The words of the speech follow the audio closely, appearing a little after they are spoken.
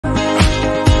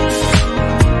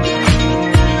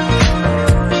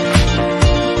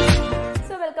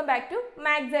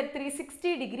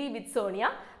360 degree with Sonia.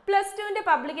 +2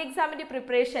 public എക്സാമിന്റെ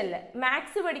പ്രിപ്പറേഷനിൽ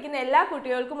maths പഠിക്കുന്ന എല്ലാ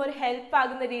കുട്ടികൾക്കും ഒരു ഹെൽപ്പ്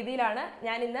ആകുന്ന രീതിയിലാണ്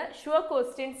ഞാൻ ഇന്ന് ഷുവർ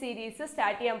ക്വസ്റ്റ്യൻ സീരീസ്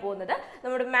സ്റ്റാർട്ട് ചെയ്യാൻ പോകുന്നത്.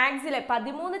 നമ്മുടെ മാത്സിലെ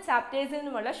 13 ചാപ്റ്റേഴ്സിൽ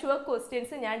നിന്നുമുള്ള ഷുവർ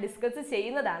ക്വസ്റ്റ്യൻസ് ഞാൻ ഡിസ്കസ്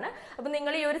ചെയ്യുന്നതാണ്. അപ്പോൾ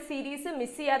നിങ്ങൾ ഈ ഒരു സീരീസ്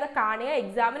മിസ് ചെയ്യാതെ കാണുക.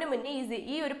 എക്സാമിന് മുന്നേ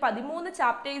ഈ ഒരു 13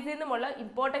 ചാപ്റ്റേഴ്സിൽ നിന്നുമുള്ള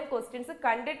ഇമ്പോർട്ടൻറ്റ് ക്വസ്റ്റ്യൻസ്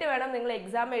കണ്ടിട്ട് വേണം നിങ്ങൾ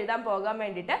എക്സാം എഴുതാൻ പോകാൻ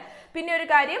വേണ്ടിയിട്ട്. പിന്നെ ഒരു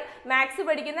കാര്യം, മാത്സ്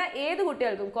പഠിക്കുന്ന ഏത്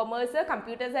കുട്ടികൾക്കും commerce,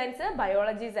 computer science,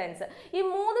 biology science ഈ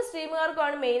 3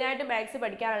 സ്ട്രീമുകാർക്കാണ് മെയിനായിട്ട് മാത്സ്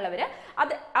പഠിക്കാൻ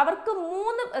അവർക്ക്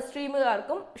 3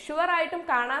 സ്ട്രീമുകാർക്കും ഷുവറായിട്ടും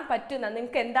കാണാൻ പറ്റുന്ന,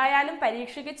 നിങ്ങൾക്ക് എന്തായാലും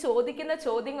പരീക്ഷയ്ക്ക് ചോദിക്കുന്ന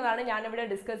ചോദ്യങ്ങളാണ് ഞാനിവിടെ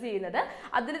ഡിസ്കസ് ചെയ്യുന്നത്.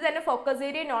 അതിൽ തന്നെ focus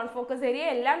area, non focus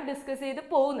area എല്ലാം ഡിസ്കസ് ചെയ്ത്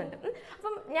പോകുന്നുണ്ട്.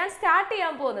 അപ്പം ഞാൻ സ്റ്റാർട്ട്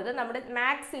ചെയ്യാൻ പോകുന്നത് നമ്മുടെ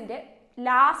മാത്സിന്റെ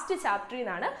ലാസ്റ്റ് ചാപ്റ്ററിൽ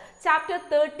നിന്നാണ്, ചാപ്റ്റർ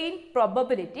 13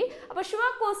 പ്രോബബിലിറ്റി. അപ്പോൾ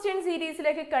ഷുവർ ക്വസ്റ്റ്യൻ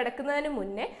സീരീസിലേക്ക് കിടക്കുന്നതിന്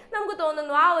മുന്നേ നമുക്ക്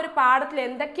തോന്നുന്നു ആ ഒരു പാഠത്തിൽ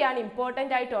എന്തൊക്കെയാണ്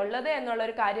ഇമ്പോർട്ടൻ്റ് ആയിട്ടുള്ളത്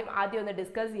എന്നുള്ളൊരു കാര്യം ആദ്യം ഒന്ന്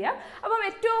ഡിസ്കസ് ചെയ്യാം. അപ്പം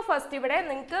ഏറ്റവും ഫസ്റ്റ് ഇവിടെ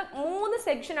നിങ്ങൾക്ക് 3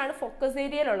 സെക്ഷനാണ് ഫോക്കസ്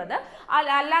ഏരിയയിലുള്ളത്.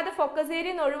 അല്ലാതെ ഫോക്കസ്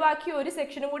ഏരിയയിൽ നിന്ന് ഒഴിവാക്കി ഒരു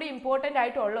സെക്ഷനും കൂടി ഇമ്പോർട്ടൻ്റ്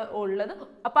ആയിട്ടുള്ളത്.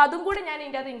 അപ്പോൾ അതും കൂടി ഞാൻ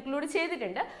ഇതിൻ്റെ അത് ഇൻക്ലൂഡ്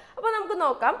ചെയ്തിട്ടുണ്ട്. അപ്പോൾ നമുക്ക്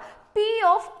നോക്കാം. P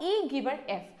of E given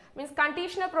F means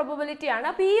conditional probability ആണ്.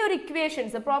 അപ്പോൾ ഈ ഒരു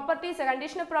ഇക്വേഷൻസ്, പ്രോപ്പർട്ടീസ്,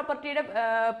 കണ്ടീഷണൽ പ്രോപ്പർട്ടിയുടെ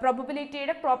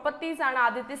പ്രോബബിലിറ്റിയുടെ പ്രോപ്പർട്ടീസ് ആണ്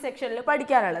ആദ്യത്തെ സെക്ഷനിൽ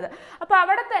പഠിക്കാനുള്ളത്. അപ്പോൾ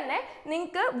അവിടെ തന്നെ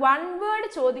നിങ്ങൾക്ക് 1 വേർഡ്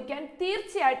ചോദിക്കാൻ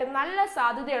തീർച്ചയായിട്ടും നല്ല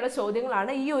സാധ്യതയുള്ള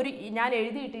ചോദ്യങ്ങളാണ് ഈ ഒരു ഞാൻ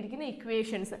എഴുതിയിട്ടിരിക്കുന്ന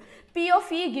equations. P of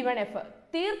E given F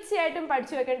തീർച്ചയായിട്ടും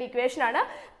പഠിച്ചു വെക്കേണ്ട ഇക്വേഷൻ ആണ്.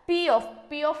 P of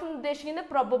എന്ന് ഉദ്ദേശിക്കുന്നത്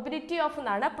പ്രോബബിലിറ്റി ഓഫ്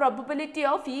എന്നാണ്. Probability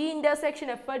of E intersection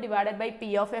F divided by P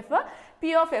of F.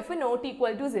 P of F not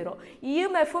equal to 0.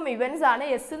 ഇയും എഫും ഇവൻസ് ആണ്.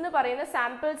 എസ് എന്ന് പറയുന്ന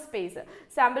സാമ്പിൾ സ്പേസ്.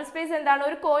 സാമ്പിൾ സ്പേസ് എന്താണ്?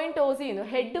 ഒരു കോയിൻ ടോസ് ചെയ്യുന്നു.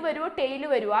 ഹെഡ് വരുമോ ടെയിൽ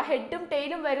വരുമോ? ആ ഹെഡും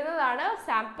ടെയിലും വരുന്നതാണ്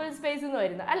സാമ്പിൾ സ്പേസ് എന്ന്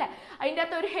വരുന്നത് അല്ലേ. അതിൻ്റെ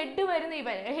അകത്ത് ഒരു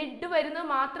ഹെഡ് വരുന്നത്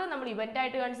മാത്രം നമ്മൾ ഇവന്റ്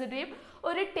ആയിട്ട് കൺസിഡർ ചെയ്യും.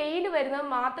 ഒരു ടെയിൽ വരുന്നത്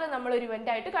മാത്രം നമ്മൾ ഒരു ഇവന്റ്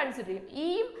ആയിട്ട് കൺസിഡർ ചെയ്യും. ഈ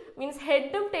മീൻസ്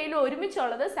ഹെഡും ടെയിലും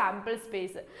ഒരുമിച്ചുള്ളത് സാമ്പിൾ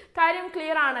സ്പേസ്. കാര്യം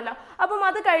ക്ലിയർ ആണല്ലോ. അപ്പം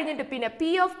അത് കഴിഞ്ഞിട്ട് പിന്നെ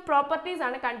P of പ്രോപ്പർട്ടീസ്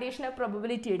ആണ് conditional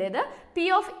പ്രോബബിലിറ്റിയുടേത്. P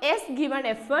of S given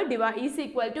F is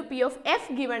equal to P of F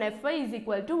given F is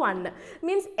equal to 1.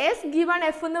 Means S given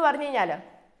F എന്ന് പറഞ്ഞു കഴിഞ്ഞാൽ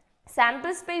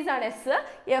സാമ്പിൾ സ്പേസ് ആണ് എസ്,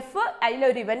 എഫ്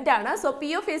അതിലൊരു ഇവന്റ് ആണ്. So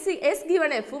P of S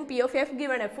given F ഉം P of F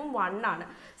given F ഉം 1 ആണ്.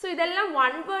 So ഇതെല്ലാം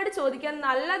 1 വേർഡ് ചോദിക്കാൻ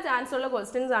നല്ല ചാൻസ് ഉള്ള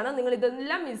ക്വസ്റ്റ്യൻസ് ആണ്. നിങ്ങൾ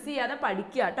ഇതെല്ലാം മിസ് ചെയ്യാതെ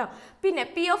പഠിക്കുക കേട്ടോ. പിന്നെ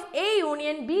P of A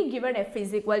union B given F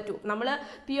is equal to, നമ്മൾ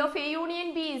P of A union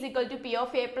B is equal to P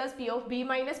of A plus P of B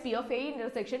minus P of A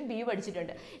intersection B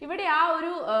പഠിച്ചിട്ടുണ്ട്. ഇവിടെ ആ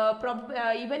ഒരു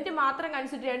event മാത്രം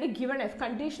consider ചെയ്യാണ്ട് given F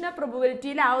conditional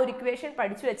പ്രോബബിലിറ്റിയിൽ ആ ഒരു equation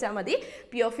പഠിച്ചു വെച്ചാൽ മതി.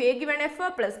 P of A given F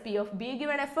plus P of B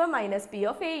given F minus P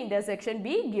of A intersection B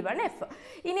given F.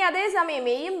 ഇനി അതേസമയം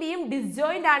എയും ബിയും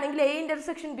ഡിസ്ജോയിന്റ് ആണെങ്കിൽ A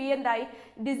ഇന്റർസെക്ഷൻ B എന്തായി?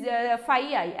 5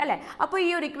 ആയി അല്ലെ. അപ്പോൾ ഈ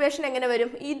ഒരു ഇക്വേഷൻ എങ്ങനെ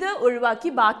വരും? ഇത് ഒഴിവാക്കി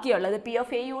ബാക്കിയുള്ളത് P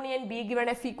of A union B given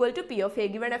F equal to P of A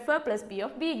given F plus P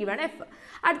of B given F.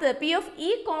 അടുത്തത് P of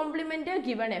E complement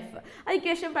given F. ആ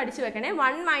ഇക്വേഷൻ പഠിച്ചു വെക്കണേ.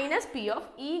 1 minus P of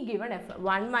E given F.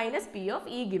 1 minus P of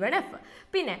E given F.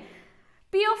 പിന്നെ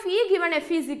P of E given F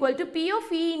is equal to P of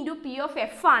E into P of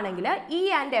F ആണെങ്കിൽ E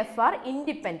and F are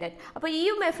independent. അപ്പോൾ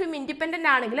ഇയും എഫും independent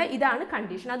ആണെങ്കിൽ ഇതാണ്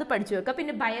condition. അത് പഠിച്ചു വെക്കുക.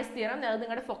 പിന്നെ ബയസ് തിയറം അത്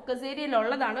നിങ്ങളുടെ ഫോക്കസ്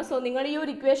ഏരിയയിലുള്ളതാണ്. സോ നിങ്ങൾ ഈ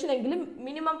ഒരു ഇക്വേഷൻ എങ്കിലും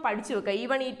മിനിമം പഠിച്ചു വെക്കുക.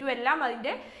 E1 E2 എല്ലാം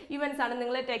അതിൻ്റെ ഇവൻസ് ആണ്.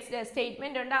 നിങ്ങൾ ടെക്സ്റ്റ്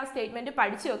സ്റ്റേറ്റ്മെൻറ്റ് ഉണ്ട്, ആ സ്റ്റേറ്റ്മെൻറ്റ്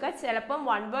പഠിച്ചു വെക്കുക. ചിലപ്പം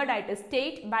 1 വേർഡ് ആയിട്ട്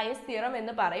സ്റ്റേറ്റ് ബയസ് തിയറം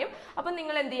എന്ന് പറയും. അപ്പം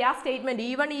നിങ്ങൾ എന്ത് ചെയ്യുക? സ്റ്റേറ്റ്മെൻറ്റ്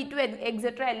E1 E2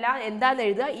 എക്സെട്ര എല്ലാം എന്താണെന്ന്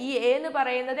എഴുതുക. ഈ എ എന്ന്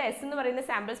പറയുന്നത് എസ് എന്ന് പറയുന്ന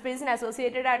സാമ്പിൾ സ്പേസിന്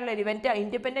അസോസിയേറ്റഡ് ആയിട്ടുള്ള ഒരു ഇവൻറ്റ്,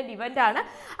 ഇൻഡിപെൻഡൻറ്റ് ഇവൻ്റ് ആണ്.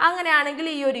 അങ്ങനെയാണെങ്കിൽ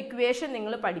ഈ ഒരു ഇക്വേഷൻ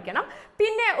നിങ്ങൾ പഠിക്കണം.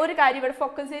 പിന്നെ ഒരു കാര്യം ഇവിടെ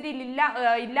ഫോക്കസ് ഏരിയയിൽ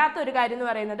ഇല്ലാത്ത ഒരു കാര്യം എന്ന്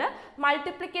പറയുന്നത്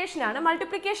മൾട്ടിപ്ലിക്കേഷൻ ആണ്.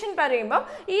 മൾട്ടിപ്ലിക്കേഷൻ പറയുമ്പോൾ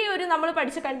ഈ ഒരു നമ്മൾ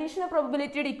പഠിച്ച കണ്ടീഷണൽ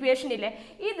പ്രോബബിലിറ്റിയുടെ ഇക്വേഷൻ ഇല്ലേ,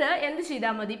 ഇത് എന്ത്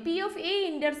ചെയ്താൽ മതി? P of A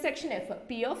intersection F,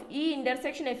 P of E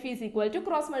intersection F is equal to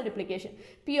cross multiplication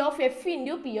P of F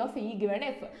into P of E given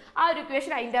F. ആ ഒരു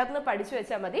ഇക്വേഷൻ അതിൻ്റെ അകത്ത് നിന്ന് പഠിച്ചു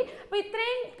വെച്ചാൽ മതി. അപ്പോൾ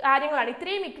ഇത്രയും കാര്യങ്ങളാണ്,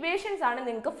 ഇത്രയും ഇക്വേഷൻസ് ആണ്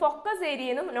നിങ്ങൾക്ക് ഫോക്കസ്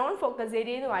ഏരിയയിലും നോൺ ഫോക്കസ്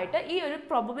ഏരിയയിലുമായിട്ട് ഈ ഒരു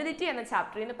പ്രോബബിലിറ്റി എന്ന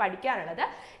ചാപ്റ്ററിൽ നിന്ന് പഠിക്കാനുള്ളത്.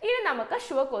 ഇനി നമുക്ക്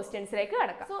ഷുവർ ക്വസ്റ്റ്യൻസിലേക്ക്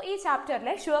കിടക്കാം. സോ ഈ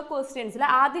ചാപ്റ്ററിലെ ഷുവർ ക്വസ്റ്റ്യൻസിൽ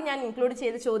ആദ്യം ഞാൻ ഇൻക്ലൂഡ്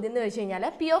ചെയ്ത ചോദ്യം എന്ന് വെച്ച് കഴിഞ്ഞാൽ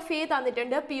P of A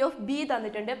തന്നിട്ടുണ്ട്, P of B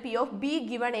തന്നിട്ടുണ്ട്, P of B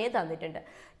given A തന്നിട്ടുണ്ട്.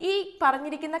 ഈ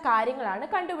പറഞ്ഞിരിക്കുന്ന കാര്യങ്ങളാണ്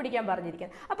കണ്ടുപിടിക്കാൻ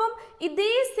പറഞ്ഞിരിക്കുന്നത്. അപ്പം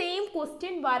ഇതേ സെയിം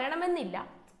ക്വസ്റ്റ്യൻ വരണമെന്നില്ല.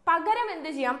 പകരം എന്ത്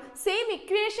ചെയ്യാം? സെയിം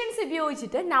ഇക്വേഷൻസ്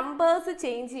ഉപയോഗിച്ചിട്ട് നമ്പേഴ്സ്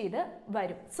ചേഞ്ച് ചെയ്ത്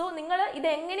വരും. സോ നിങ്ങൾ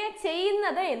ഇതെങ്ങനെയാണ്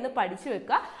ചെയ്യുന്നത് എന്ന് പഠിച്ചു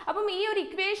വെക്കുക. അപ്പം ഈ ഒരു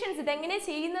ഇക്വേഷൻസ് ഇതെങ്ങനെയാണ്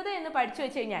ചെയ്യുന്നത് എന്ന് പഠിച്ചു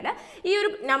വെച്ച് കഴിഞ്ഞാൽ ഈ ഒരു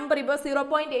നമ്പർ ഇപ്പോൾ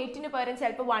 0.8 പകരം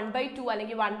ചിലപ്പോൾ 1/2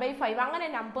 അല്ലെങ്കിൽ 1/5 അങ്ങനെ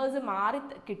നമ്പേഴ്സ് മാറി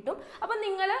കിട്ടും. അപ്പം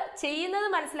നിങ്ങൾ ചെയ്യുന്നത്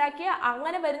മനസ്സിലാക്കിയ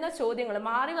അങ്ങനെ വരുന്ന ചോദ്യങ്ങൾ,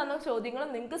 മാറി വന്ന ചോദ്യങ്ങൾ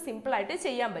നിങ്ങൾക്ക് സിമ്പിളായിട്ട്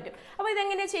ചെയ്യാൻ പറ്റും. അപ്പോൾ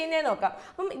ഇതെങ്ങനെയാണ് ചെയ്യുന്നതെന്ന് നോക്കാം.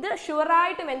 അപ്പം ഇത്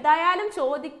ഷുവറായിട്ടും എന്തായാലും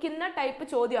ചോദിക്കുന്ന ടൈപ്പ്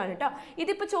ചോദ്യമാണ് കേട്ടോ.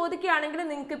 ഇതിപ്പോൾ ചോദിക്കുകയാണെങ്കിൽ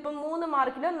നിങ്ങൾക്ക് നിങ്ങൾക്ക് ഇപ്പം 3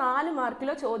 മാർക്കിലോ 4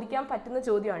 മാർക്കിലോ ചോദിക്കാൻ പറ്റുന്ന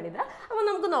ചോദ്യമാണിത്. അപ്പോൾ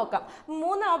നമുക്ക് നോക്കാം.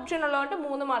 3 ഓപ്ഷൻ ഉള്ളതുകൊണ്ട്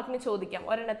 3 മാർക്കിന് ചോദിക്കാം,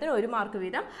 ഒരെണ്ണത്തിന് 1 മാർക്ക്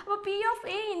വീതം. അപ്പോൾ P of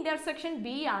A intersection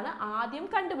B ആണ് ആദ്യം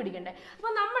കണ്ടുപിടിക്കേണ്ടത്.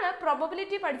 അപ്പോൾ നമ്മൾ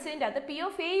പ്രോബബിലിറ്റി പഠിച്ചതിൻ്റെ അകത്ത് P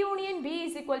of A union B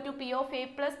is equal to P of A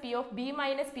plus P of B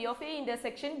minus P of A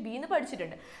intersection B എന്ന്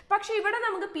പഠിച്ചിട്ടുണ്ട്. പക്ഷേ ഇവിടെ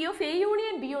നമുക്ക് P of A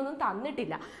union B ഒന്നും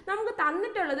തന്നിട്ടില്ല. നമുക്ക്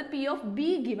തന്നിട്ടുള്ളത് P of be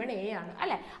given A ആണ്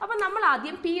അല്ലേ. അപ്പോൾ നമ്മൾ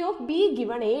ആദ്യം P of be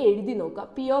given A എഴുതി നോക്കാം.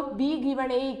 P of be given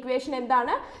A equation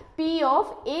എന്താണ്? P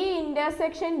of A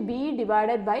intersection B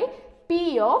divided by P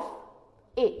of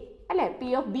A അല്ലേ. P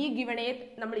of be given A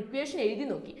നമ്മൾ ഇക്വേഷൻ എഴുതി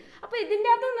നോക്കി. അപ്പോൾ ഇതിൻ്റെ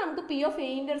അകത്ത് നമുക്ക് P of A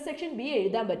intersection B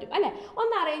എഴുതാൻ പറ്റും അല്ലേ.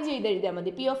 ഒന്ന് അറേഞ്ച് ചെയ്ത് എഴുതിയാൽ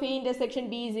മതി. P of A intersection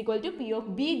B is equal to P of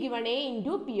be given A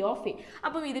into P of A.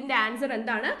 അപ്പം ഇതിൻ്റെ ആൻസർ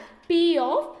എന്താണ്? P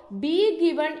of be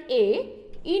given A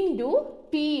into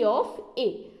P of A.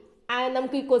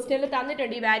 നമുക്ക് ഈ ക്വസ്റ്റ്യനിൽ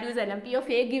തന്നിട്ടുണ്ട് ഈ വാല്യൂസ് എല്ലാം. P of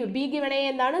A be given A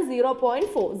എന്താണ്?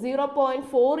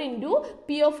 0.4 ഇൻറ്റു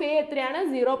പി ഓഫ് എ എത്രയാണ്?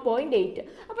 0.8.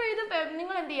 അപ്പോൾ ഇത്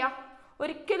നിങ്ങൾ എന്ത് ചെയ്യുക,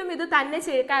 ഒരിക്കലും ഇത് തന്നെ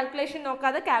കാൽക്കുലേഷൻ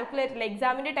നോക്കാതെ കാൽക്കുലേറ്ററിൽ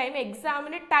എക്സാമിന്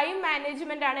ടൈം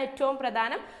മാനേജ്മെന്റ് ആണ് ഏറ്റവും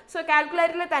പ്രധാനം. സോ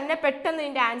കാൽക്കുലേറ്ററിൽ തന്നെ പെട്ടെന്ന്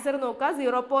ഇതിൻ്റെ ആൻസർ നോക്കുക.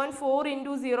 0.4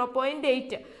 ഇൻറ്റു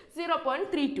 0.8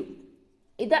 0.32.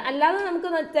 ഇത് അല്ലാതെ നമുക്ക്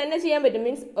തന്നെ ചെയ്യാൻ പറ്റും.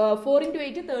 Means 4 into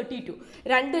 8 32.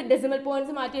 2 ഡെസിമൽ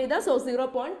പോയിന്റ്സ് മാറ്റി എഴുതാം. സോ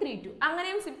 0.32.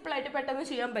 അങ്ങനെയും സിമ്പിൾ ആയിട്ട് പെട്ടെന്ന്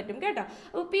ചെയ്യാൻ പറ്റും കേട്ടോ.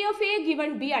 അപ്പോൾ P of A given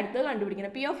B അടുത്ത്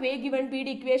കണ്ടുപിടിക്കണം. പി ഓഫ് എ ഗിവൺ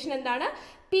ബിയുടെ ഇക്വേഷൻ എന്താണ്?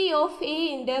 P of A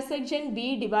intersection B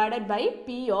divided by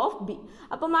P of B.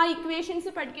 അപ്പം ആ ഇക്വേഷൻസ്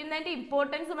പഠിക്കുന്നതിൻ്റെ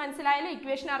ഇമ്പോർട്ടൻസ് മനസ്സിലായാലും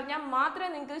ഇക്വേഷൻ അറിഞ്ഞാൽ മാത്രമേ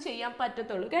നിങ്ങൾക്ക് ചെയ്യാൻ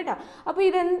പറ്റത്തുള്ളൂ കേട്ടോ. അപ്പോൾ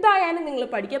ഇതെന്തായാലും നിങ്ങൾ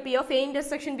പഠിക്കുക. P of A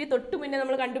intersection B തൊട്ട് മുന്നേ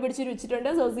നമ്മൾ കണ്ടുപിടിച്ച് വെച്ചിട്ടുണ്ട്.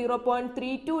 So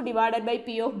 0.32 divided by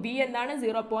P of B എന്താണ്?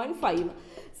 0.5.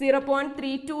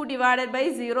 0.32 ഡിവൈഡഡ് ബൈ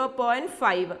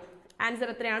 0.5. ആൻസർ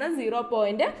എത്രയാണ്?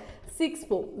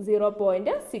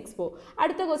 0.64.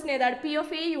 അടുത്ത ക്വസ്റ്റ്യൻ ഏതാണ്? P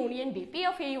of A union B. P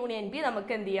of A union B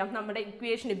നമുക്ക് എന്ത് ചെയ്യാം? നമ്മുടെ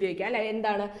ഇക്വേഷൻ ഉപയോഗിക്കാം അല്ലെ.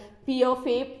 എന്താണ്? P of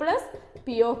A plus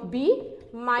P of B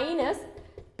minus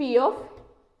P of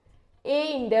A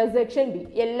intersection B.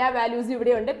 എല്ലാ വാല്യൂസും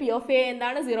ഇവിടെ ഉണ്ട്. പി ഓഫ് എ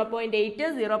എന്താണ്?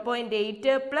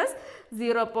 0.8 പ്ലസ്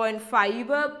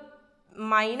 0.5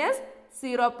 മൈനസ്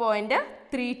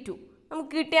 0.32.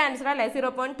 നമുക്ക് കിട്ടിയ ആൻസർ അല്ലേ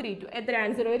 0.32. എത്ര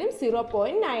ആൻസർ വരും?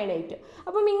 0.98.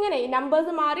 അപ്പം ഇങ്ങനെ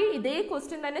നമ്പേഴ്സ് മാറി ഇതേ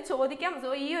ക്വസ്റ്റ്യൻ തന്നെ ചോദിക്കാം. സോ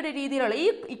ഈ ഒരു രീതിയിലുള്ള ഈ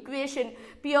equation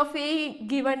P of A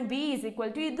given B is equal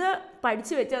to ഇത്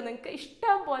പഠിച്ചു വെച്ചാൽ നിങ്ങൾക്ക്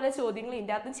ഇഷ്ടം പോലെ ചോദ്യങ്ങൾ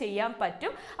ഇതിൻ്റെ അകത്ത് ചെയ്യാൻ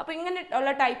പറ്റും. അപ്പോൾ ഇങ്ങനെ ഉള്ള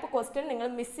ടൈപ്പ് ക്വസ്റ്റ്യൻ നിങ്ങൾ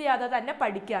മിസ് ചെയ്യാതെ തന്നെ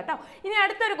പഠിക്കുക കേട്ടോ. ഇനി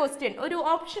അടുത്തൊരു ക്വസ്റ്റ്യൻ ഒരു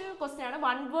ഓപ്ഷണൽ ക്വസ്റ്റ്യൻ ആണ്.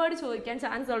 1 വേർഡ് ചോദിക്കാൻ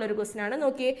ചാൻസ് ഉള്ള ഒരു ക്വസ്റ്റ്യൻ ആണ്.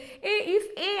 നോക്കിയേ. If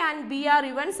A and B R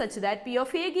ഇവൻ such that P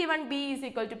of A given B is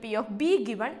equal to P of be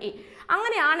given A.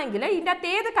 അങ്ങനെയാണെങ്കിൽ ഇതിൻ്റെ അകത്ത്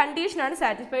ഏത് കണ്ടീഷനാണ്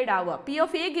സാറ്റിസ്ഫൈഡ് ആവുക? പി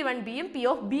ഓഫ് എ ഗിവൺ ബിയും പി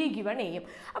ഓഫ് ബി ഗിവൺ എയും.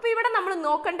 അപ്പോൾ ഇവിടെ നമ്മൾ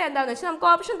നോക്കേണ്ടത് എന്താണെന്ന് വെച്ചാൽ നമുക്ക്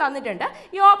ഓപ്ഷൻ തന്നിട്ടുണ്ട്.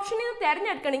 ഈ ഓപ്ഷനിൽ നിന്ന്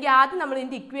തിരഞ്ഞെടുക്കണമെങ്കിൽ ആദ്യം നമ്മൾ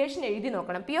ഇതിൻ്റെ ഇക്വേഷൻ എഴുതി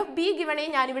നോക്കണം. P of be given A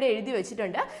ഞാനിവിടെ എഴുതി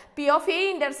വെച്ചിട്ടുണ്ട്. P of A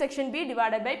intersection B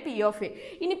divided by P of A.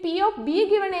 ഇനി P of be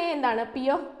given A എന്താണ്? P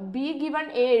of be given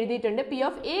A എഴുതിയിട്ടുണ്ട്. P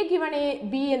of A given A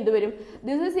B എന്ത് വരും?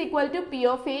 This is equal to P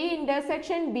of A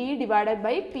intersection B divided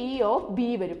by P of B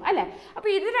വരും അല്ലേ.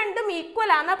 അപ്പോൾ ഇത് രണ്ടും ഈക്വൽ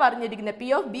ആണെന്നാണ് പറഞ്ഞിരിക്കുന്നത്. പി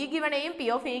ഓഫ് ബി ഗിവൺ എയും പി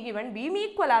ഓഫ് എ ഗിവൺ ബിയും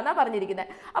ഈക്വൽ ആണെന്നാണ് പറഞ്ഞിരിക്കുന്നത്.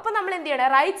 അപ്പോൾ നമ്മൾ എന്ത് ചെയ്യണം?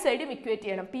 റൈറ്റ് സൈഡും ഇക്വേറ്റ്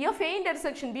ചെയ്യണം. P of A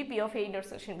intersection B P of A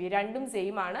intersection B രണ്ടും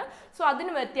സെയിം ആണ്. സോ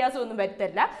അതിന് വ്യത്യാസമൊന്നും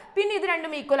വരുത്തില്ല. പിന്നെ ഇത്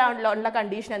രണ്ടും ഈക്വൽ ആണല്ലോ ഉള്ള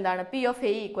കണ്ടീഷൻ എന്താണ്? P of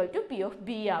A equal to P of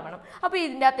B ആവണം. അപ്പോൾ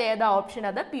ഇതിൻ്റെ അകത്ത് ഏതാ ഓപ്ഷൻ?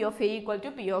 അത് P of A equal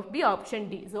to P of B, option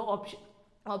D. So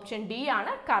option D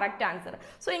ആണ് കറക്റ്റ് ആൻസർ.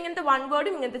 സോ ഇങ്ങനത്തെ 1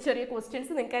 വേർഡും ഇങ്ങനത്തെ ചെറിയ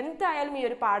ക്വസ്റ്റ്യൻസ് നിങ്ങൾക്ക് എന്തായാലും ഈ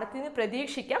ഒരു പാഠത്തിൽ നിന്ന്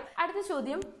പ്രതീക്ഷിക്കാം. അടുത്ത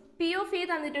ചോദ്യം പി ഓഫ് എ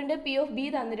തന്നിട്ടുണ്ട്, പി ഓഫ് ബി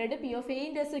തന്നിട്ടുണ്ട്, P of A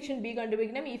intersection B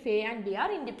കണ്ടുപിടിക്കണം if A and B R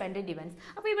independent events.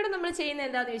 അപ്പോൾ ഇവിടെ നമ്മൾ ചെയ്യുന്നത്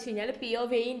എന്താണെന്ന് വെച്ച് കഴിഞ്ഞാൽ P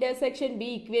of A intersection B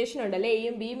equation ഉണ്ടല്ലേ,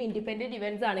 എയും ബിയും ഇൻഡിപെൻഡന്റ്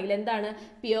ഇവൻസ് ആണെങ്കിൽ എന്താണ്?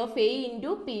 P of A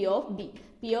into P of B.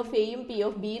 P of എയും പി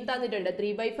ഓഫ് ബിയും തന്നിട്ടുണ്ട്.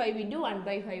 3/5 ഇൻറ്റു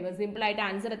 1/5. സിമ്പിൾ ആയിട്ട്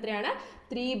ആൻസർ എത്രയാണ്?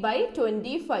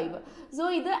 3/25. സോ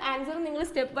ഇത് ആൻസർ നിങ്ങൾ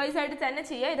സ്റ്റെപ്പ് വൈസ് ആയിട്ട് തന്നെ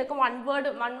ചെയ്യുക. ഇതൊക്കെ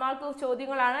 1 മാർക്ക്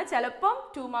ചോദ്യങ്ങളാണ്. ചിലപ്പം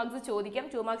 2 മാർക്സ് ചോദിക്കാം.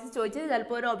 2 മാർക്സ് ചോദിച്ചാൽ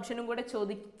ചിലപ്പോൾ ഒരു ഓപ്ഷനും കൂടെ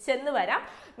ചോദിച്ചെന്ന് വരാം.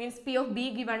 Means P of be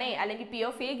given A അല്ലെങ്കിൽ പി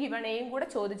ഓഫ് എ ഗിവൺ എയും കൂടെ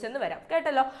ചോദിച്ചെന്ന് വരാം.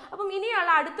 കേട്ടല്ലോ. അപ്പം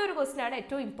ഇനിയുള്ള അടുത്തൊരു ക്വസ്റ്റ്യൻ ആണ്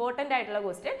ഏറ്റവും ഇമ്പോർട്ടൻ്റ് ആയിട്ടുള്ള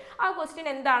ക്വസ്റ്റ്യൻ. ആ ക്വസ്റ്റ്യൻ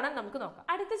എന്താണെന്ന് നമുക്ക് നോക്കാം.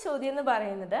 അടുത്ത ചോദ്യം എന്ന്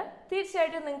പറയുന്നത്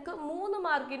തീർച്ചയായിട്ടും നിങ്ങൾക്ക് 3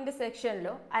 മാർക്കിൻ്റെ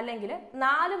സെക്ഷനിലോ അല്ലെങ്കിൽ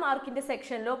 4 മാർക്കിൻ്റെ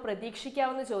സെക്ഷനിലോ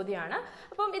പ്രതീക്ഷിക്കാവുന്ന ചോദ്യമാണ്.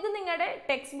 അപ്പം ഇത് നിങ്ങളുടെ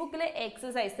ടെക്സ്റ്റ് ബുക്കിലെ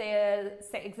എക്സസൈസ്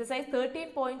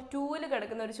 13.2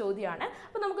 കിടക്കുന്ന ഒരു ചോദ്യമാണ്.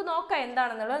 അപ്പോൾ നമുക്ക് നോക്കാം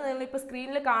എന്താണെന്നുള്ളത്. നിങ്ങളിപ്പോൾ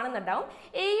സ്ക്രീനിൽ കാണുന്നുണ്ടാവും.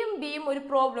 എയും ബിയും ഒരു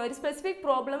സ്പെസിഫിക്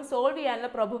പ്രോബ്ലം സോൾവ് ചെയ്യാനുള്ള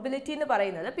പ്രോബബിലിറ്റി എന്ന്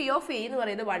പറയുന്നത് പി ഓഫ് എ എന്ന്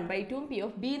പറയുന്നത് 1/2 പി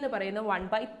ഓഫ് ബി എന്ന് പറയുന്നത്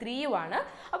 1/3 ആണ്.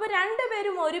 അപ്പോൾ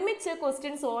രണ്ടുപേരും ഒരുമിച്ച്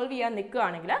ക്വസ്റ്റ്യൻ സോൾവ് ചെയ്യാൻ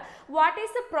നിൽക്കുകയാണെങ്കിൽ what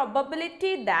is the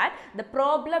probability that the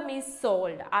problem is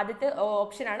solved? ആദ്യത്തെ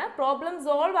ഓപ്ഷൻ ആണ് പ്രോബ്ലം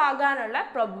സോൾവ് ആകാനുള്ള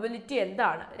പ്രോബബിലിറ്റി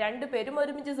എന്താണ്, രണ്ടുപേരും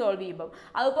ഒരുമിച്ച് സോൾവ് ചെയ്യുമ്പോൾ.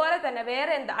 അതുപോലെ തന്നെ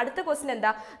വേറെ എന്താ അടുത്ത ക്വസ്റ്റ്യൻ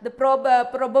എന്താ, the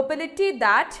probability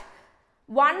that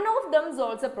one of them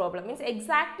solves A problem means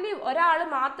exactly ഒരാൾ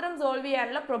മാത്രം സോൾവ്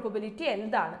ചെയ്യാനുള്ള പ്രോബബിലിറ്റി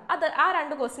എന്താണ്, അത് ആ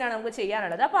രണ്ട് ക്വസ്റ്റ്യൻ ആണ് നമുക്ക്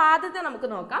ചെയ്യാനുള്ളത്. അപ്പോൾ ആദ്യത്തെ നമുക്ക്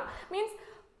നോക്കാം. മീൻസ്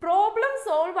പ്രോബ്ലം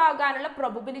സോൾവ് ആകാനുള്ള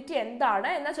പ്രോബബിലിറ്റി എന്താണ്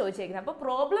എന്നാണ് ചോദിച്ചേക്കുന്നത്. അപ്പോൾ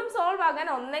പ്രോബ്ലം സോൾവ് ആകാൻ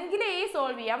ഒന്നെങ്കിൽ എ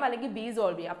സോൾവ് ചെയ്യാം അല്ലെങ്കിൽ ബി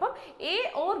സോൾവ് ചെയ്യാം. അപ്പം എ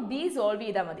ഓർ ബി സോൾവ്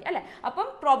ചെയ്താൽ മതി അല്ലേ. അപ്പം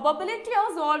probability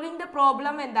of solving the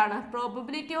problem എന്താണ്,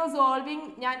 പ്രോബബിലിറ്റി ഓഫ് സോൾവിങ്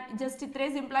ഞാൻ ജസ്റ്റ്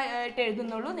ഇത്രയും സിമ്പിൾ ആയിട്ട്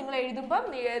എഴുതുന്നുള്ളൂ. നിങ്ങൾ എഴുതുമ്പം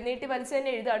നീട്ടി വലിച്ച്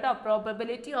തന്നെ എഴുതുക കേട്ടോ.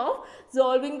 Probability of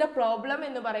solving the problem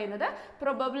എന്ന് പറയുന്നത്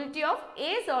probability of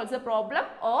A solves A problem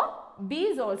or B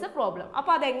solves A problem.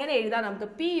 അപ്പോൾ അതെങ്ങനെ എഴുതാം നമുക്ക്,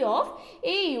 P of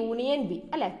A union B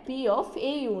അല്ലെ, P of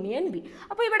A union B.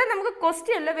 അപ്പോൾ ഇവിടെ നമുക്ക്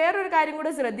ക്വസ്റ്റ്യനിൽ വേറൊരു കാര്യം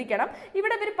കൂടെ ശ്രദ്ധിക്കണം.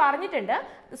 ഇവിടെ ഇവർ പറഞ്ഞിട്ടുണ്ട്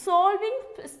സോൾവിങ്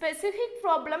സ്പെസിഫിക്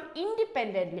പ്രോബ്ലം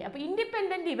ഇൻഡിപെൻഡൻ്റ്ലി. അപ്പോൾ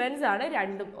ഇൻഡിപെൻഡൻറ്റ് ഇവൻറ്റ്സ് ആണ്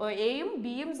രണ്ടും, എയും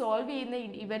ബിയും സോൾവ് ചെയ്യുന്ന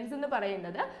ഇവൻറ്റ്സ് എന്ന്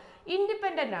പറയുന്നത്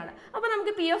ഇൻഡിപെൻഡൻ്റ് ആണ്. അപ്പോൾ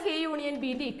നമുക്ക് P of A union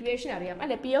ബിൻ്റെ equation അറിയാം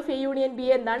അല്ലെ. P of A union B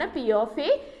എന്താണ്, P of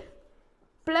A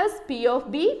plus P of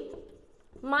B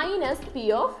minus P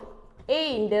of A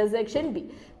intersection B,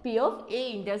 P of A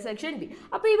intersection B.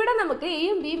 അപ്പോൾ ഇവിടെ നമുക്ക്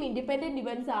എയും ബിയും ഇൻഡിപെൻഡൻറ്റ്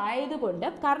ഇവൻറ്റ്സ് ആയതുകൊണ്ട്,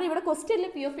 കാരണം ഇവിടെ ക്വസ്റ്റ്യനിൽ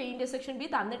P of A intersection B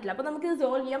തന്നിട്ടില്ല, അപ്പോൾ നമുക്ക് ഇത്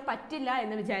സോൾവ് ചെയ്യാൻ പറ്റില്ല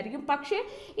എന്ന് വിചാരിക്കും. പക്ഷേ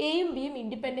എയും ബിയും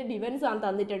ഇൻഡിപെൻഡൻറ്റ് ഇവൻറ്റ്സ് ആണ്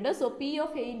തന്നിട്ടുണ്ട്. So P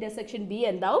of A intersection B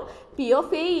എന്താവും, P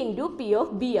of A into P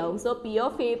of B ആവും. So P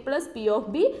of A plus P of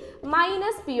B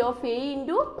minus P of A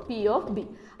into P of B.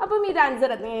 അപ്പം ഇത്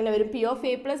answer എങ്ങനെ വരും, P of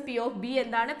A plus P of B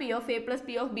എന്താണ്, P of A plus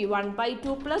P of B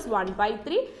 1/2 plus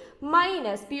 1/3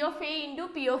 minus P of A into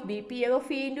P of B, P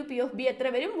of A into P of B എത്ര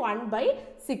വരും,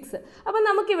 1/6. അപ്പം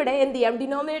നമുക്കിവിടെ എന്ത് ചെയ്യാം,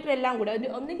 denominator എല്ലാം കൂടെ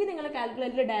ഒന്നെങ്കിൽ നിങ്ങൾ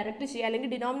കാൽക്കുലേറ്ററിൽ ഡയറക്റ്റ് ചെയ്യുക,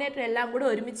 അല്ലെങ്കിൽ ഡിനോമിനേറ്റർ എല്ലാം കൂടെ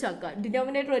ഒരുമിച്ചാക്കുക.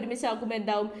 ഡിനോമിനേറ്റർ ഒരുമിച്ചാക്കുമ്പോൾ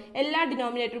എന്താവും, എല്ലാ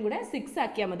ഡിനോമിനേറ്ററും കൂടെ 6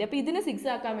 ആക്കിയാൽ മതി. അപ്പോൾ ഇതിന്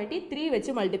 6 ആക്കാൻ വേണ്ടി 3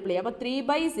 വെച്ച് മൾട്ടിപ്ലൈ ചെയ്യുക. അപ്പോൾ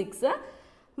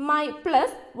 3/6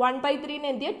 പ്ലസ് 1/3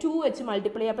 എന്ത് ചെയ്യുക, 2 വെച്ച്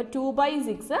മൾട്ടിപ്ലൈ ചെയ്യുക. അപ്പോൾ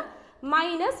 2/6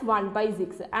 മൈനസ്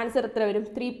 1/6. ആൻസർ എത്ര വരും,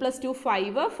 3 + 2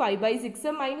 5,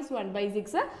 5/6 മൈനസ്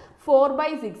 1/6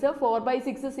 4/6.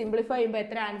 4/6 സിംപ്ലിഫൈ ചെയ്യുമ്പോൾ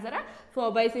എത്ര ആൻസർ,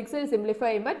 4/6 സിംപ്ലിഫൈ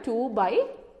ചെയ്യുമ്പോൾ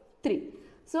 2/3.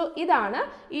 സോ ഇതാണ്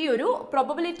ഈ ഒരു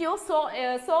probability of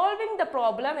solving the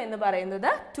problem എന്ന് പറയുന്നത്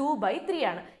 2/3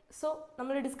 ആണ്. സോ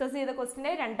നമ്മൾ ഡിസ്കസ് ചെയ്ത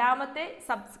ക്വസ്റ്റിൻ്റെ രണ്ടാമത്തെ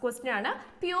സബ് ക്വസ്റ്റ്യൻ ആണ്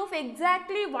P of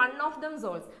exactly one of them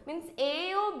solves. Means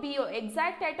എയോ ബിയോ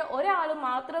exact ആയിട്ട് ഒരാൾ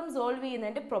മാത്രം സോൾവ്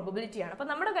ചെയ്യുന്നതിൻ്റെ പ്രോബബിലിറ്റിയാണ്. അപ്പം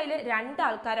നമ്മുടെ കയ്യിൽ 2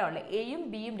 ആൾക്കാരാണ് ഉള്ളത്, എയും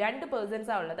ബിയും 2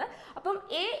 പേഴ്സൺസാണ് ഉള്ളത്. അപ്പം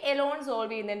എ എലോൺ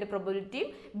സോൾവ് ചെയ്യുന്നതിൻ്റെ പ്രോബബിലിറ്റിയും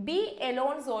ബി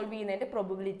എലോൺ സോൾവ് ചെയ്യുന്നതിൻ്റെ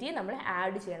പ്രോബബിലിറ്റിയും നമ്മൾ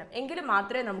ആഡ് ചെയ്യണം. എങ്കിൽ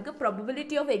മാത്രമേ നമുക്ക്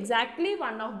probability of exactly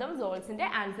one of them സോൾവ്സിൻ്റെ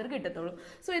answer കിട്ടത്തുള്ളൂ.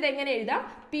 സോ ഇതെങ്ങനെ എഴുതാം,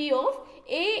 P of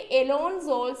A Elon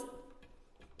solves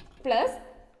plus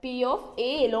P of A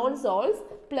alone solves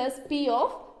plus P of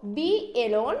B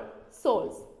alone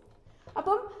solves.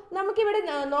 അപ്പം നമുക്കിവിടെ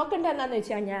നോക്കേണ്ട എന്താണെന്ന്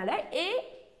വെച്ച് കഴിഞ്ഞാൽ എ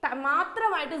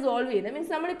മാത്രമായിട്ട് സോൾവ് ചെയ്യുന്നത്,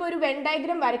 മീൻസ് നമ്മളിപ്പോൾ ഒരു വെൻ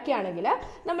ഡയഗ്രാം വരയ്ക്കുകയാണെങ്കിൽ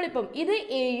നമ്മളിപ്പം ഇത്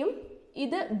എയും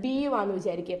ഇത് ബിയും ആണെന്ന്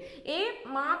വിചാരിക്കുക. എ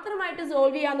മാത്രമായിട്ട്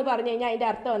സോൾവ് ചെയ്യാമെന്ന് പറഞ്ഞു കഴിഞ്ഞാൽ അതിൻ്റെ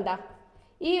അർത്ഥം എന്താ,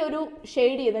 ഈ ഒരു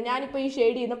ഷെയ്ഡ് ചെയ്യുന്ന, ഞാനിപ്പോൾ ഈ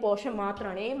ഷെയ്ഡ് ചെയ്യുന്ന പോർഷൻ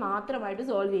മാത്രമാണ് എ മാത്രമായിട്ട്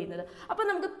സോൾവ് ചെയ്യുന്നത്. അപ്പോൾ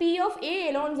നമുക്ക് P of A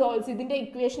Elon solves ഇതിൻ്റെ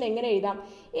ഇക്വേഷൻ എങ്ങനെ എഴുതാം,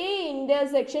 എ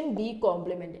ഇൻ്റർസെക്ഷൻ ബി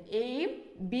കോംപ്ലിമെൻറ്റ്, എയും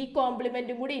ബി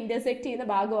കോംപ്ലിമെൻറ്റും കൂടി ഇൻ്റർസെക്റ്റ് ചെയ്യുന്ന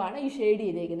ഭാഗമാണ് ഈ ഷെയ്ഡ്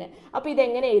ചെയ്തേക്കുന്നത്. അപ്പോൾ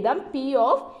ഇതെങ്ങനെ എഴുതാം, P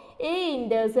of A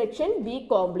intersection B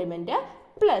compliment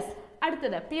plus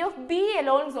അടുത്തത് P of B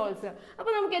Elon solves.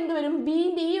 അപ്പോൾ നമുക്ക് എന്ത് വരും,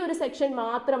 ബിൻ്റെ ഈ ഒരു സെക്ഷൻ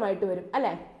മാത്രമായിട്ട് വരും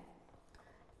അല്ലേ.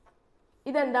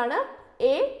 ഇതെന്താണ്,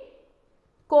 എ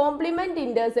കോംപ്ലിമെന്റ്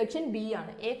ഇന്റർസെക്ഷൻ ബി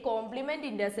ആണ്, എ കോംപ്ലിമെന്റ്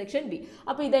ഇന്റർസെക്ഷൻ ബി.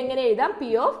 അപ്പോൾ ഇതെങ്ങനെ എഴുതാം, P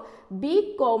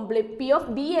of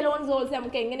B Elon solves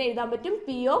നമുക്ക് എങ്ങനെ എഴുതാൻ പറ്റും,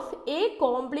 P of A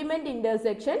complement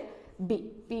intersection B,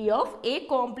 P of A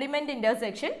complement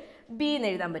intersection B എന്ന്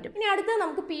എഴുതാൻ പറ്റും. ഇനി അടുത്തത്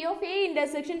നമുക്ക് P of A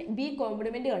intersection B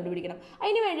complement കണ്ടുപിടിക്കണം.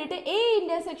 അതിന് വേണ്ടിയിട്ട് എ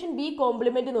ഇന്റർസെക്ഷൻ ബി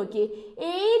കോംപ്ലിമെന്റ് നോക്കിയേ,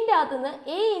 എന്റെ അകത്തുനിന്ന്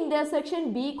A intersection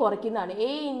B കുറയ്ക്കുന്നതാണ്,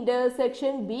 A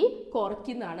intersection B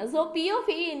കുറയ്ക്കുന്നതാണ്. So P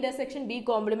of A intersection B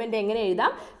complement എങ്ങനെ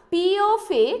എഴുതാം, P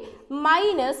of A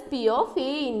minus P of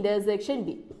A intersection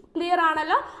B. Clear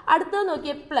ആണല്ലോ. അടുത്തത്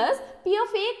നോക്കിയേ, plus P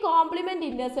of A complement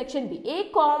intersection B. A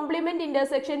complement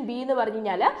intersection B എന്ന് പറഞ്ഞു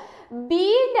കഴിഞ്ഞാൽ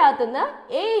ബിന്റെ അകത്തുനിന്ന്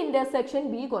A intersection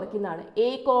B കുറയ്ക്കുന്നതാണ്, A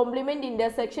complement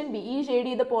intersection B. ഈ ഷെയ്ഡ്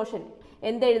ചെയ്ത പോർഷൻ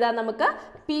എന്തെഴുതാം നമുക്ക്,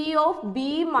 P of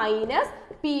B minus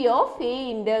P of A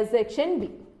intersection B,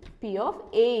 P of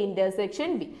A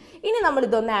intersection B. ഇനി നമ്മൾ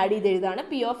ഇതൊന്ന് ആഡ് ചെയ്ത് എഴുതാണ്,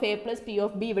 P of A plus P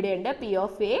of B ഇവിടെയുണ്ട്, P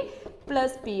of A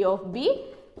plus P of B.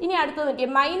 ഇനി അടുത്ത് നോക്കിയേ,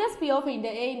 minus P of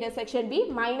A intersection B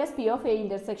minus P of A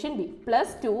intersection B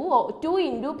plus 2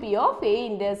 into P of A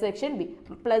intersection B.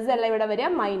 Plus അല്ല ഇവിടെ വരിക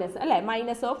minus അല്ലേ,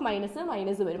 minus of minus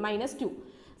minus വരും, -2.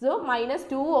 So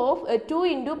 -2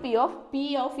 into P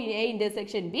of A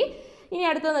intersection B. ഇനി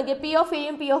അടുത്ത് നോക്കിയാൽ P of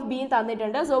എയും P of ബിയും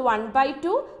തന്നിട്ടുണ്ട്. So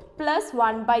 1/2 plus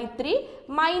 1/3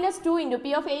 minus 2 into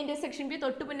P of A intersection B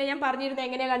തൊട്ട് മുന്നേ ഞാൻ പറഞ്ഞിരുന്നത്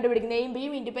എങ്ങനെയാണ് കണ്ടുപിടിക്കുന്നത്, എയും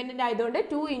ബിയും ഇൻഡിപെൻഡൻ്റ് ആയതുകൊണ്ട്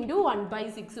 2 ഇൻറ്റു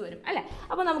 1/6 വരും അല്ലേ.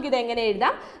 അപ്പോൾ നമുക്കിത് എങ്ങനെ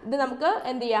എഴുതാം, ഇത് നമുക്ക്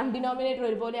എന്ത് ചെയ്യാം, ഡിനോമിനേറ്റർ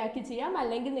ഒരുപോലെ ആക്കി ചെയ്യാം,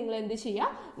 അല്ലെങ്കിൽ നിങ്ങൾ എന്ത്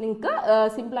ചെയ്യാം, നിങ്ങൾക്ക്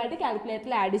സിമ്പിളായിട്ട്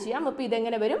കാൽക്കുലേറ്ററിൽ ആഡ് ചെയ്യാം. അപ്പോൾ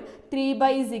ഇതെങ്ങനെ വരും,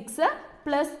 3/6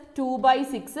 പ്ലസ്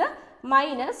 2/6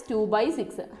 മൈനസ്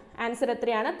 2/6. ആൻസർ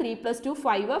എത്രയാണ്, 3 + 2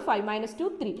 5, 5 - 2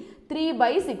 3,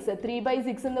 3/6.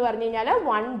 3/6 എന്ന് പറഞ്ഞു കഴിഞ്ഞാൽ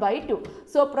 1/2.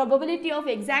 So probability of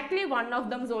exactly one of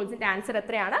them സോൾസിൻ്റെ answer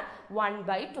എത്രയാണ്,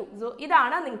 1/2. സോ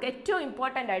ഇതാണ് നിങ്ങൾക്ക് ഏറ്റവും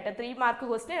ഇമ്പോർട്ടൻ്റ് ആയിട്ട് 3 മാർക്ക്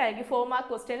ക്വസ്റ്റ്യൻ അല്ലെങ്കിൽ 4 മാർക്ക്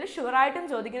ക്വസ്റ്റ്യനിൽ ഷുവറായിട്ടും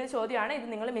ചോദിക്കുന്ന ചോദ്യമാണ്. ഇത്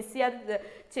നിങ്ങൾ മിസ് ചെയ്യാതെ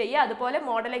ചെയ്യുക. അതുപോലെ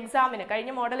മോഡൽ എക്സാമിന്,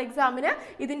 കഴിഞ്ഞ മോഡൽ എക്സാമിന്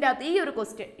ഇതിൻ്റെ അകത്ത് ഈ ഒരു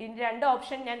ക്വസ്റ്റ്യൻ, ഇതിൻ്റെ 2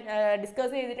 ഓപ്ഷൻ ഞാൻ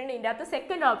ഡിസ്കസ് ചെയ്തിട്ടുണ്ട്. ഇതിൻ്റെ അകത്ത്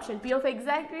second option P of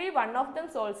exactly one of them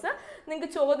souls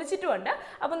നിങ്ങൾക്ക് ചോദിച്ചിട്ടുമുണ്ട്.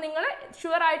 അപ്പം നിങ്ങൾ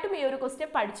ഷുവറായിട്ടും ഈ ഒരു ക്വസ്റ്റ്യൻ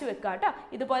പഠിച്ചു വെക്കുക കേട്ടോ.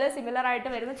 ഇതുപോലെ സിമിലർ ആയിട്ട്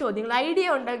വരുന്ന ചോദ്യങ്ങൾ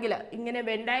ഐഡിയ ഉണ്ടെങ്കിൽ, ഇങ്ങനെ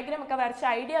വെൻ ഡയഗ്രാം ഒക്കെ വരച്ച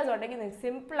ഐഡിയാസ് ഉണ്ടെങ്കിൽ നിങ്ങൾക്ക്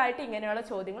സിമ്പിളായിട്ട് ഇങ്ങനെയുള്ള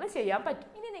ചോദ്യങ്ങൾ ചെയ്യാൻ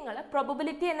പറ്റും. ഇനി നിങ്ങൾ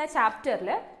പ്രോബബിലിറ്റി എന്ന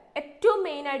ചാപ്റ്ററിൽ ഏറ്റവും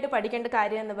മെയിൻ ആയിട്ട് പഠിക്കേണ്ട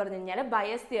കാര്യം എന്ന് പറഞ്ഞു കഴിഞ്ഞാൽ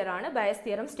ബയസ് തിയർ ആണ്. ബയസ്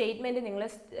തിയറും സ്റ്റേറ്റ്മെൻറ്റ് നിങ്ങൾ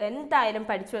എന്തായാലും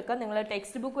പഠിച്ചു വെക്കുക. നിങ്ങൾ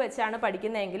ടെക്സ്റ്റ് ബുക്ക് വെച്ചാണ്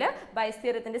പഠിക്കുന്നതെങ്കിൽ ബയസ്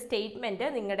തിയറത്തിൻ്റെ സ്റ്റേറ്റ്മെൻറ്റ്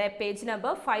നിങ്ങളുടെ പേജ്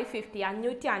നമ്പർ 550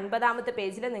 550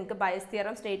 പേജിൽ നിങ്ങൾക്ക് ബയസ്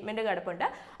തിയറും സ്റ്റേറ്റ്മെൻറ്റ് കിടപ്പുണ്ട്,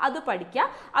 അത് പഠിക്കുക.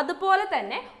 അതുപോലെ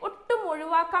തന്നെ ഒട്ടും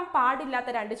ഒഴിവാക്കാൻ പാടില്ലാത്ത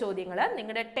 2 ചോദ്യങ്ങൾ,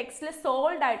 നിങ്ങളുടെ ടെക്സ്റ്റിൽ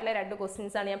സോൾവ് ആയിട്ടുള്ള 2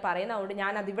 ക്വസ്റ്റ്യൻസ് ആണ് ഞാൻ പറയുന്നത്. അതുകൊണ്ട്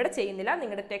ഞാൻ അതിവിടെ ചെയ്യുന്നില്ല.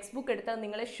 നിങ്ങളുടെ ടെക്സ്റ്റ് ബുക്ക് എടുത്താൽ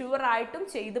നിങ്ങൾ ഷുവറായിട്ടും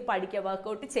ചെയ്ത് പഠിക്കുക,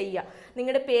 വർക്കൗട്ട് ചെയ്യുക.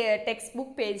 നിങ്ങളുടെ ടെക്സ്റ്റ്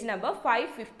ബുക്ക് പേജ് നമ്പർ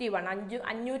 551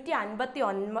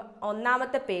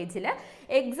 551 പേജിൽ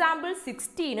എക്സാമ്പിൾ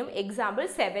 16 എക്സാമ്പിൾ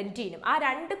 17 ആ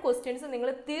 2 ക്വസ്റ്റ്യൻസ് നിങ്ങൾ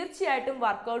തീർച്ചയായിട്ടും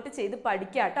വർക്കൗട്ട് ചെയ്ത്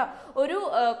പഠിക്കുക കേട്ടോ. ഒരു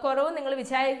കുറവ് നിങ്ങൾ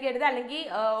വിചാരിക്കരുത്, അല്ലെങ്കിൽ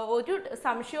ഒരു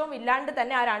സംശയവും ഇല്ലാണ്ട്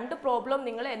തന്നെ ആ 2 പ്രോബ്ലം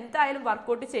നിങ്ങൾ എന്തായാലും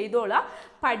വർക്കൗട്ട് ചെയ്തോളുക,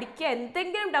 പഠിക്കുക.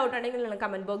 എന്തെങ്കിലും ഡൗട്ട് ഉണ്ടെങ്കിൽ നിങ്ങൾ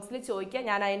കമൻറ്റ് ബോക്സിൽ ചോദിക്കുക,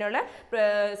 ഞാൻ അതിനുള്ള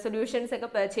സൊല്യൂഷൻസ്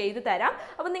ഒക്കെ ചെയ്തു തരാം.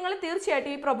 അപ്പോൾ നിങ്ങൾ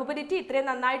തീർച്ചയായിട്ടും ഈ പ്രോബബിലിറ്റി ഇത്രയും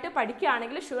നന്നായിട്ട്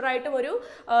പഠിക്കുകയാണെങ്കിൽ ഷുവറായിട്ടും ഒരു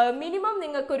മിനിമം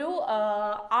നിങ്ങൾക്കൊരു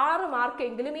 6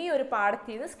 മാർക്കെങ്കിലും ഈ ഒരു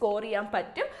പാഠത്തിൽ നിന്ന് സ്കോർ ചെയ്യാൻ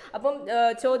പറ്റും. അപ്പം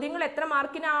ചോദ്യങ്ങൾ എത്ര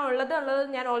മാർക്കിനാണ് ഉള്ളത്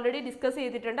ഞാൻ ഓൾറെഡി ഡിസ്കസ്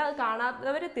ചെയ്തിട്ടുണ്ട്. അത്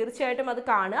കാണാത്തവർ തീർച്ചയായിട്ടും അത്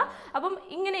കാണുക. അപ്പം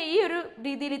ഇങ്ങനെ ഈ ഒരു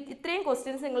രീതിയിൽ ഇത്രയും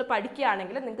ക്വസ്റ്റ്യൻസ് നിങ്ങൾ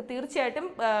പഠിക്കുകയാണെങ്കിൽ നിങ്ങൾക്ക് തീർച്ചയായിട്ടും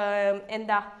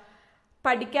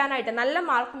പഠിക്കാനായിട്ട് നല്ല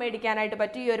മാർക്ക് മേടിക്കാനായിട്ട്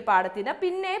പറ്റും ഈ ഒരു പാഠത്തിൽ.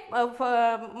 പിന്നെ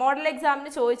മോഡൽ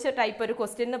എക്സാമിന് ചോദിച്ച ടൈപ്പ് ഒരു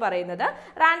ക്വസ്റ്റ്യൻ എന്ന് പറയുന്നത്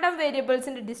റാൻഡം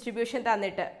വേരിയബിൾസിൻ്റെ ഡിസ്ട്രിബ്യൂഷൻ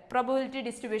തന്നിട്ട് പ്രോബബിലിറ്റി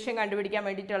ഡിസ്ട്രിബ്യൂഷൻ കണ്ടുപിടിക്കാൻ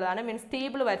വേണ്ടിയിട്ടുള്ളതാണ്. Means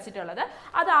table വരച്ചിട്ടുള്ളത്.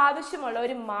 അത്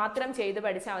ആവശ്യമുള്ളവർ മാത്രം ചെയ്ത്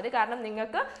പഠിച്ചാൽ മതി. കാരണം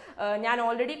നിങ്ങൾക്ക് ഞാൻ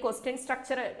ഓൾറെഡി ക്വസ്റ്റ്യൻ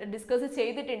സ്ട്രക്ചർ ഡിസ്കസ്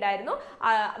ചെയ്തിട്ടുണ്ടായിരുന്നു.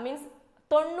 മീൻസ്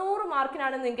 90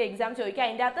 മാർക്കിനാണ് നിങ്ങൾക്ക് എക്സാം ചോദിക്കുക.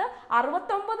 അതിൻ്റെ അകത്ത്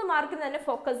 69 മാർക്കിന് തന്നെ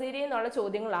ഫോക്കസ് ഏരിയ എന്നുള്ള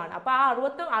ചോദ്യങ്ങളാണ്. അപ്പോൾ ആ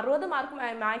 60 മാർക്ക്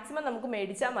മാക്സിമം നമുക്ക്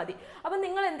മേടിച്ചാൽ മതി. അപ്പം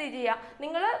നിങ്ങൾ എന്ത് ചെയ്യുക,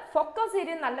 നിങ്ങൾ ഫോക്കസ്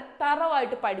ഏരിയ നല്ല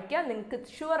തറവായിട്ട് പഠിക്കുക, നിങ്ങൾക്ക്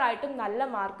ഷുവറായിട്ടും നല്ല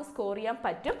മാർക്ക് സ്കോർ ചെയ്യാൻ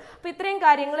പറ്റും. അപ്പോൾ ഇത്രയും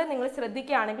കാര്യങ്ങൾ നിങ്ങൾ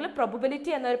ശ്രദ്ധിക്കുകയാണെങ്കിൽ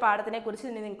പ്രോബബിലിറ്റി എന്നൊരു പാഠത്തിനെ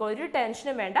കുറിച്ച് നിങ്ങൾക്ക് ഒരു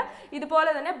ടെൻഷനും വേണ്ട.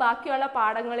 ഇതുപോലെ തന്നെ ബാക്കിയുള്ള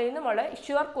പാഠങ്ങളിൽ നിന്നുമുള്ള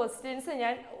ഷുവർ ക്വസ്റ്റ്യൻസ്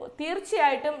ഞാൻ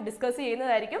തീർച്ചയായിട്ടും ഡിസ്കസ്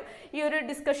ചെയ്യുന്നതായിരിക്കും. ഈ ഒരു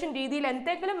ഡിസ്കഷൻ രീതിയിൽ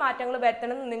എന്തെങ്കിലും മാറ്റങ്ങൾ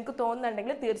വരുത്തണമെന്ന് നിങ്ങൾക്ക് തോന്നുന്നുണ്ടെങ്കിൽ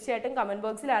തീർച്ചയായിട്ടും കമൻറ്റ്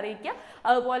ബോക്സിൽ അറിയിക്കുക.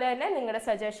 അതുപോലെ തന്നെ നിങ്ങളുടെ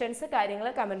സജഷൻസ് കാര്യങ്ങൾ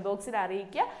കമൻറ്റ് ബോക്സിൽ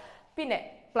അറിയിക്കുക. പിന്നെ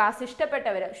ക്ലാസ്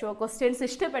ഇഷ്ടപ്പെട്ടവർ, ഷോ ക്വസ്റ്റ്യൻസ്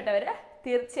ഇഷ്ടപ്പെട്ടവർ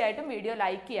തീർച്ചയായിട്ടും വീഡിയോ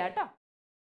ലൈക്ക് ചെയ്യുക കേട്ടോ.